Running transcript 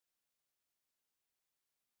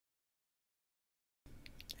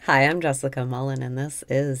Hi, I'm Jessica Mullen, and this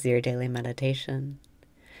is your daily meditation.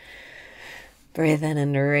 Breathe in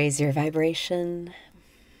and raise your vibration.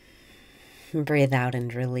 Breathe out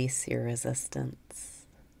and release your resistance.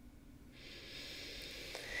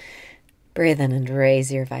 Breathe in and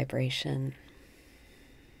raise your vibration.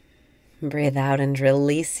 Breathe out and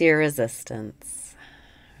release your resistance.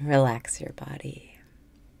 Relax your body.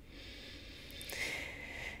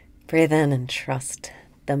 Breathe in and trust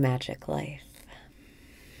the magic life.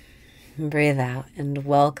 Breathe out and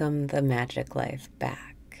welcome the magic life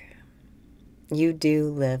back. You do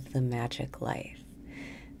live the magic life.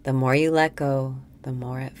 The more you let go, the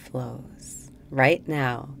more it flows. Right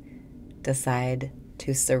now, decide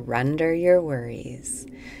to surrender your worries,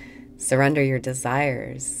 surrender your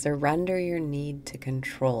desires, surrender your need to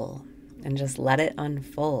control, and just let it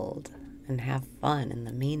unfold and have fun in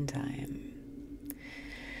the meantime.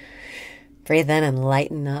 Breathe in and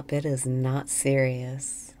lighten up. It is not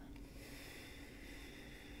serious.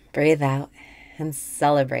 Breathe out and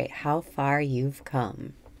celebrate how far you've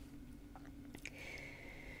come.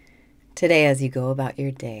 Today, as you go about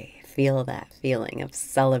your day, feel that feeling of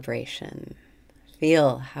celebration.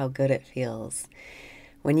 Feel how good it feels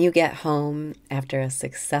when you get home after a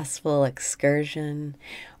successful excursion,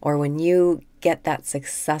 or when you get that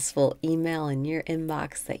successful email in your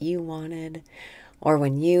inbox that you wanted, or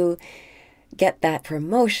when you get that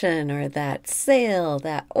promotion or that sale,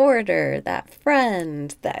 that order, that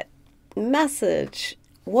friend, that message.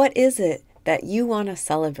 What is it that you want to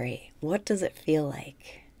celebrate? What does it feel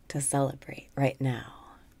like to celebrate right now?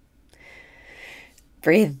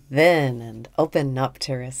 Breathe in and open up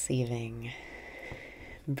to receiving.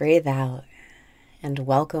 Breathe out and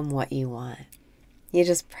welcome what you want. You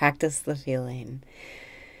just practice the feeling.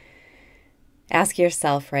 Ask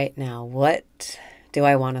yourself right now, what do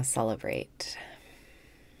I want to celebrate?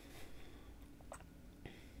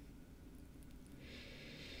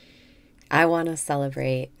 I want to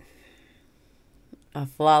celebrate a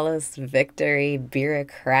flawless victory,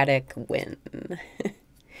 bureaucratic win.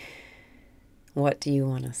 What do you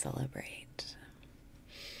want to celebrate?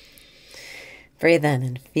 Breathe in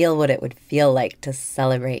and feel what it would feel like to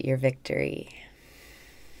celebrate your victory.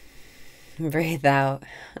 Breathe out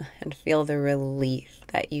and feel the relief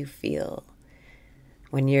that you feel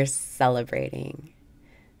when you're celebrating.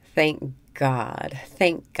 Thank God.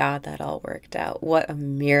 Thank God that all worked out. What a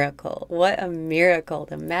miracle. What a miracle.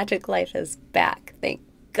 The magic life is back. Thank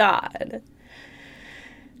God.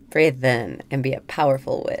 Breathe in and be a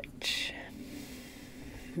powerful witch.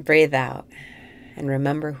 Breathe out and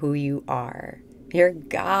remember who you are. You're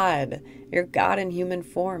God. You're God in human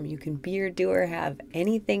form. You can be or do or have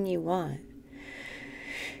anything you want.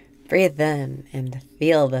 Breathe in and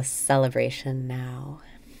feel the celebration now.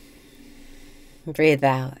 Breathe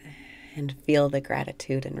out and feel the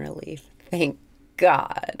gratitude and relief. Thank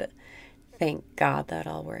God. Thank God that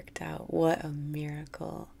all worked out. What a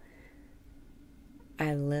miracle.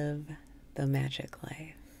 I live the magic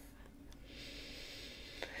life.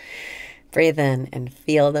 Breathe in and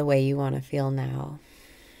feel the way you want to feel now.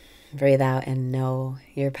 Breathe out and know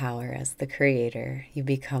your power as the creator. You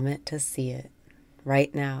become it to see it.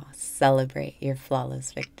 Right now, celebrate your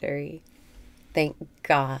flawless victory. Thank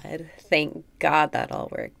God. Thank God that all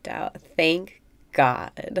worked out. Thank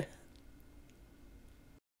God.